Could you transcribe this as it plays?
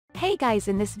Hey guys,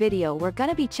 in this video we're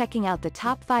gonna be checking out the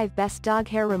top 5 best dog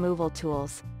hair removal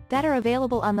tools that are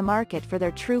available on the market for their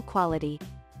true quality.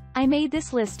 I made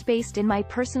this list based in my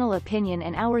personal opinion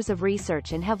and hours of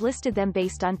research and have listed them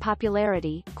based on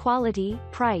popularity, quality,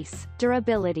 price,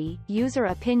 durability, user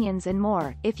opinions and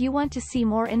more. If you want to see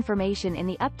more information in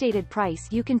the updated price,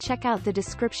 you can check out the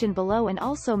description below and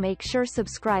also make sure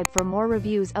subscribe for more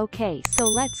reviews. Okay, so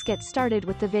let's get started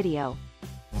with the video.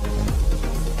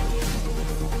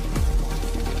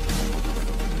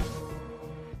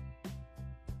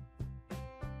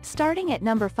 Starting at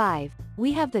number 5,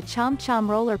 we have the ChomChom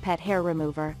Roller Pet Hair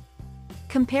Remover.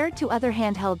 Compared to other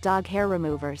handheld dog hair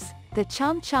removers, the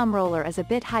ChomChom roller is a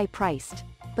bit high-priced,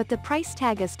 but the price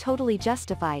tag is totally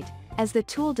justified, as the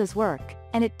tool does work,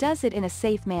 and it does it in a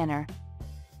safe manner.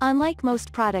 Unlike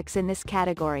most products in this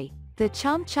category, the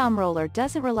ChomChom roller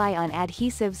doesn't rely on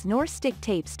adhesives nor stick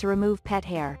tapes to remove pet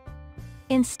hair.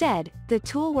 Instead, the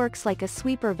tool works like a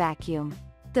sweeper vacuum.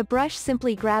 The brush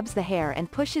simply grabs the hair and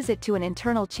pushes it to an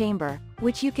internal chamber,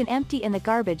 which you can empty in the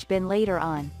garbage bin later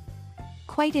on.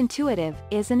 Quite intuitive,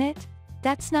 isn't it?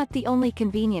 That's not the only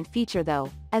convenient feature though,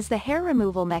 as the hair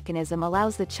removal mechanism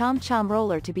allows the ChomChom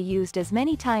roller to be used as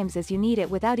many times as you need it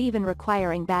without even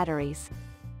requiring batteries.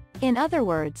 In other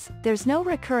words, there's no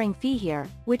recurring fee here,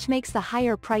 which makes the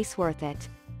higher price worth it.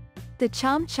 The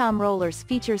ChomChom roller's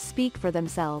features speak for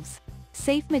themselves.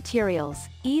 Safe materials,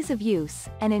 ease of use,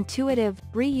 and intuitive,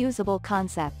 reusable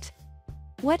concept.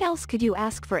 What else could you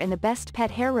ask for in the best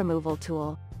pet hair removal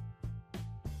tool?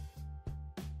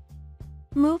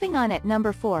 Moving on at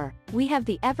number 4, we have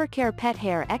the Evercare Pet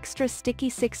Hair Extra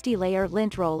Sticky 60-Layer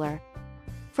Lint Roller.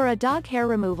 For a dog hair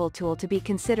removal tool to be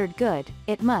considered good,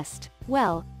 it must,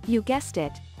 well, you guessed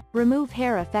it, remove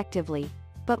hair effectively.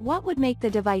 But what would make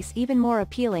the device even more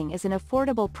appealing is an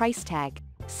affordable price tag,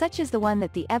 such as the one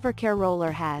that the Evercare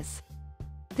roller has.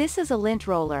 This is a lint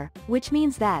roller, which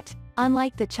means that,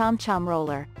 unlike the ChomChom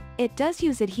roller, it does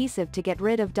use adhesive to get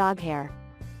rid of dog hair.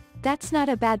 That's not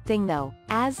a bad thing though,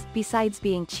 as, besides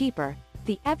being cheaper,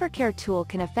 the Evercare tool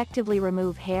can effectively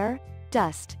remove hair,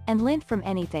 dust, and lint from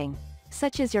anything,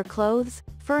 such as your clothes,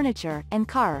 furniture, and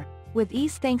car, with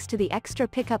ease thanks to the extra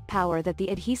pickup power that the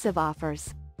adhesive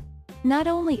offers. Not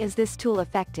only is this tool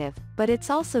effective, but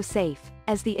it's also safe,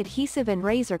 as the adhesive and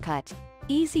razor cut,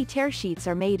 easy tear sheets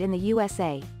are made in the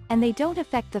USA, and they don't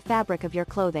affect the fabric of your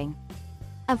clothing.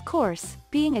 Of course,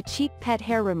 being a cheap pet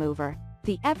hair remover,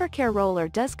 the Evercare roller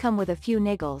does come with a few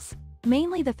niggles,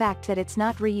 mainly the fact that it's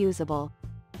not reusable.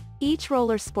 Each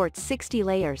roller sports 60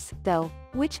 layers, though,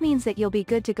 which means that you'll be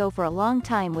good to go for a long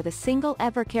time with a single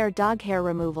Evercare dog hair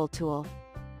removal tool.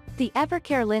 The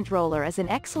Evercare Lint Roller is an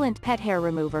excellent pet hair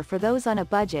remover for those on a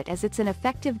budget, as it's an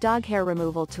effective dog hair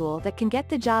removal tool that can get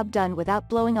the job done without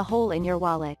blowing a hole in your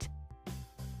wallet.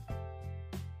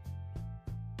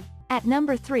 At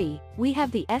number 3, we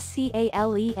have the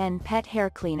SEALEN Pet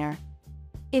Hair Cleaner.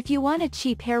 If you want a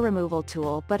cheap hair removal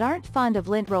tool but aren't fond of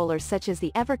lint rollers such as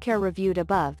the Evercare reviewed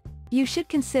above, you should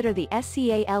consider the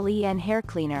SEALEN Hair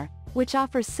Cleaner, which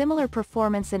offers similar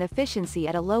performance and efficiency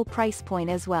at a low price point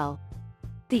as well.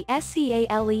 The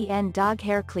SEALEN Dog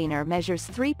Hair Cleaner measures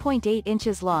 3.8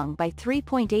 inches long by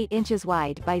 3.8 inches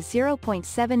wide by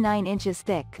 0.79 inches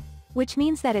thick, which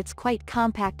means that it's quite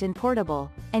compact and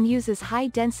portable, and uses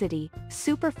high-density,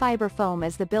 superfiber foam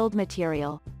as the build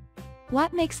material.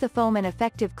 What makes the foam an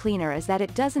effective cleaner is that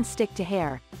it doesn't stick to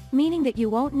hair, meaning that you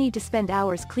won't need to spend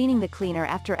hours cleaning the cleaner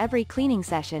after every cleaning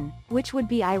session, which would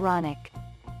be ironic.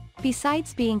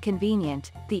 Besides being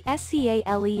convenient, the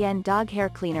SEALEN Dog Hair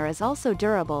Cleaner is also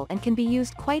durable and can be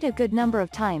used quite a good number of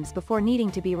times before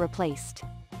needing to be replaced.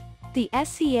 The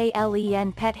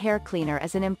SEALEN Pet Hair Cleaner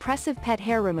is an impressive pet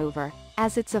hair remover,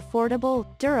 as it's affordable,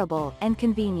 durable, and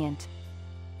convenient.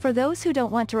 For those who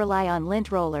don't want to rely on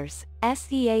lint rollers,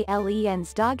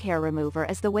 SEALEN's dog hair remover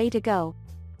is the way to go.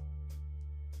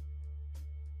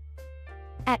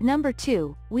 At number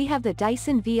 2, we have the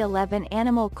Dyson V11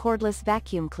 Animal Cordless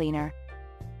Vacuum Cleaner.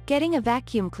 Getting a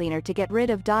vacuum cleaner to get rid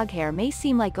of dog hair may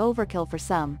seem like overkill for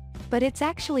some, but it's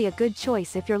actually a good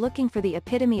choice if you're looking for the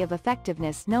epitome of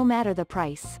effectiveness no matter the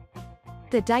price.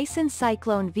 The Dyson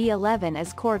Cyclone V11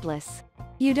 is cordless.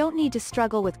 You don't need to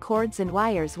struggle with cords and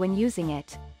wires when using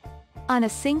it. On a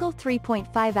single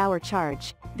 3.5-hour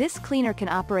charge, this cleaner can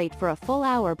operate for a full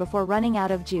hour before running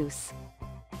out of juice.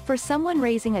 For someone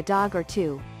raising a dog or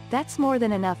two, that's more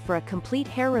than enough for a complete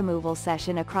hair removal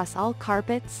session across all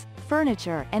carpets,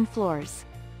 furniture, and floors.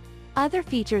 Other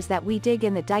features that we dig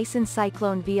in the Dyson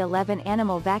Cyclone V11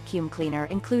 Animal Vacuum Cleaner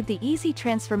include the easy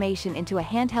transformation into a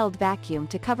handheld vacuum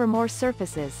to cover more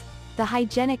surfaces, the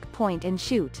hygienic point and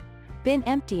shoot, bin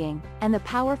emptying, and the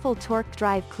powerful torque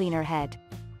drive cleaner head.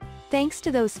 Thanks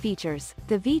to those features,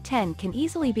 the V10 can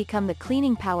easily become the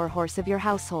cleaning powerhouse of your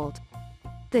household.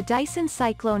 The Dyson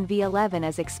Cyclone V11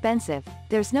 is expensive,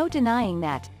 there's no denying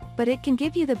that, but it can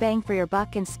give you the bang for your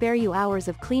buck and spare you hours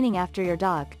of cleaning after your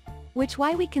dog, which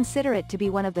why we consider it to be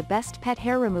one of the best pet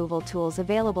hair removal tools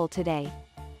available today.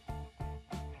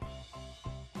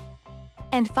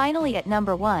 And finally at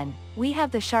number 1, we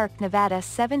have the Shark Nevada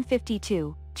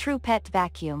 752 TruePet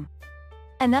Vacuum.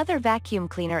 Another vacuum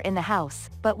cleaner in the house,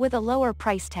 but with a lower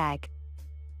price tag.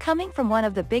 Coming from one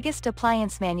of the biggest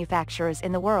appliance manufacturers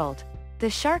in the world, the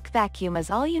Shark Vacuum is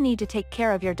all you need to take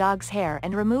care of your dog's hair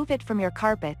and remove it from your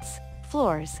carpets,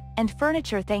 floors, and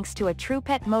furniture thanks to a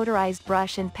TruePet motorized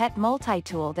brush and pet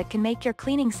multi-tool that can make your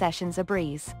cleaning sessions a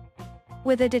breeze.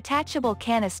 With a detachable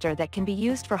canister that can be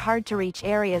used for hard-to-reach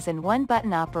areas and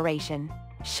one-button operation,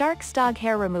 Shark's dog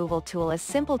hair removal tool is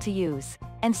simple to use,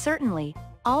 and certainly,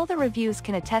 all the reviews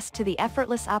can attest to the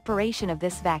effortless operation of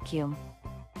this vacuum.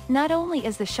 Not only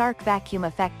is the Shark Vacuum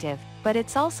effective, but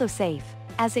it's also safe,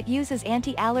 as it uses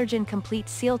anti-allergen complete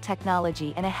seal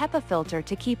technology and a HEPA filter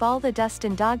to keep all the dust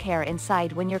and dog hair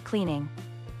inside when you're cleaning.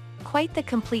 Quite the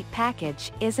complete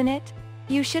package, isn't it?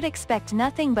 You should expect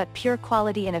nothing but pure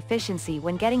quality and efficiency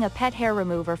when getting a pet hair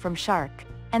remover from Shark,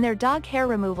 and their dog hair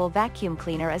removal vacuum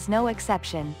cleaner is no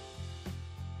exception.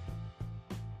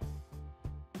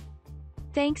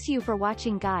 Thanks you for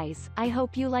watching guys, I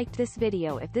hope you liked this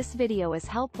video. If this video is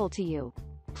helpful to you,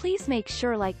 please make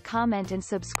sure like, comment and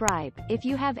subscribe. If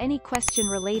you have any question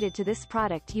related to this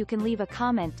product you can leave a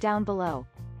comment down below.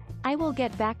 I will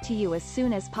get back to you as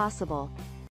soon as possible.